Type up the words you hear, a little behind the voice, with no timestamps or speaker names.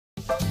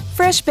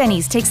Fresh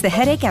Bennies takes the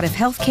headache out of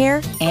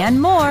healthcare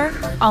and more,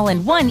 all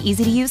in one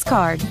easy-to-use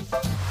card.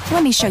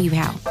 Let me show you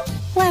how.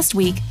 Last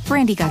week,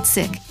 Brandy got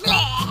sick.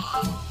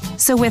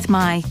 So with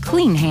my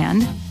clean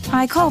hand,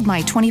 I called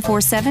my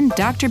 24/7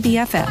 Dr.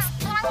 BFF.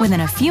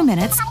 Within a few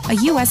minutes, a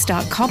US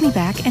doc called me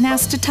back and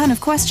asked a ton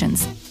of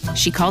questions.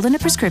 She called in a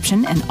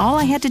prescription, and all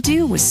I had to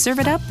do was serve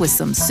it up with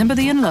some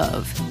sympathy and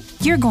love.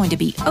 You're going to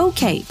be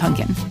okay,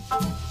 Pumpkin.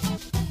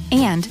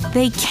 And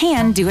they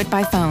can do it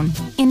by phone.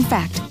 In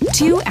fact,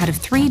 2 out of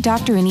 3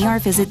 doctor and ER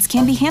visits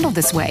can be handled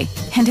this way,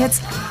 and it's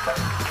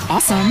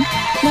awesome.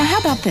 Now how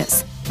about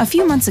this? A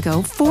few months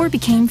ago, 4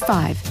 became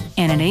 5,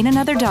 and it ain't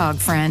another dog,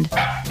 friend.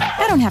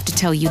 I don't have to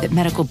tell you that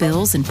medical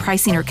bills and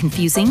pricing are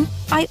confusing.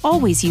 I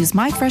always use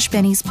my Fresh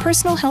Bennies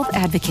personal health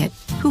advocate,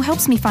 who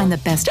helps me find the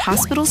best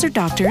hospitals or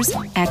doctors,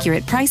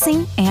 accurate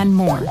pricing, and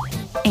more.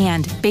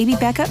 And baby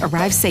Becca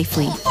arrived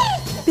safely.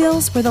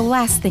 Bills were the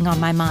last thing on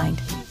my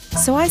mind.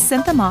 So I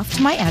sent them off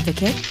to my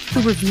advocate,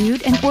 who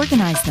reviewed and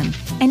organized them,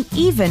 and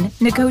even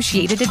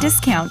negotiated a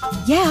discount.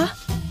 Yeah.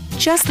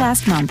 Just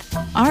last month,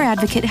 our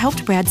advocate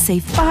helped Brad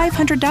save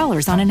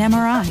 $500 on an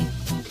MRI.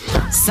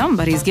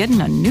 Somebody's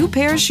getting a new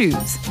pair of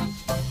shoes.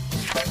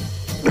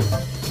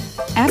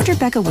 After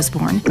Becca was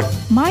born,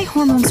 my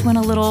hormones went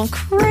a little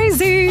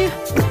crazy.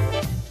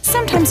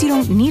 Sometimes you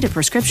don't need a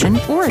prescription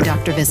or a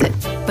doctor visit,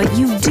 but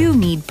you do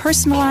need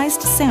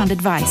personalized sound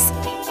advice.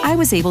 I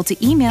was able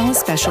to email a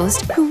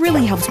specialist who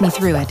really helped me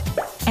through it.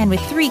 And with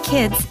 3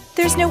 kids,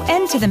 there's no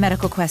end to the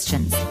medical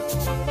questions.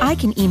 I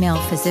can email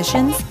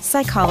physicians,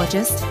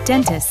 psychologists,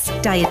 dentists,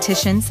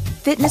 dietitians,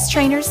 fitness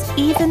trainers,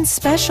 even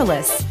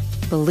specialists.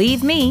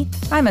 Believe me,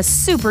 I'm a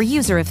super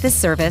user of this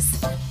service.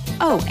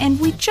 Oh, and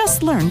we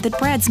just learned that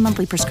Brad's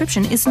monthly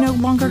prescription is no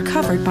longer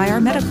covered by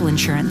our medical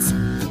insurance.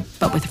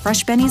 But with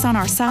Fresh Bennies on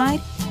our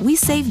side, we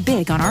save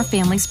big on our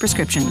family's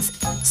prescriptions.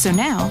 So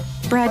now,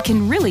 Brad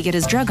can really get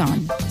his drug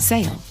on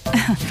sale.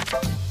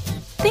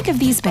 Think of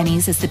these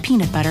bennies as the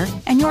peanut butter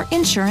and your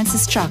insurance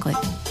is chocolate.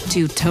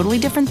 2 totally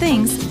different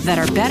things that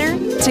are better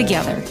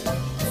together.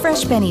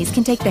 Fresh Bennies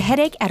can take the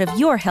headache out of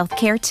your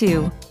healthcare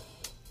too.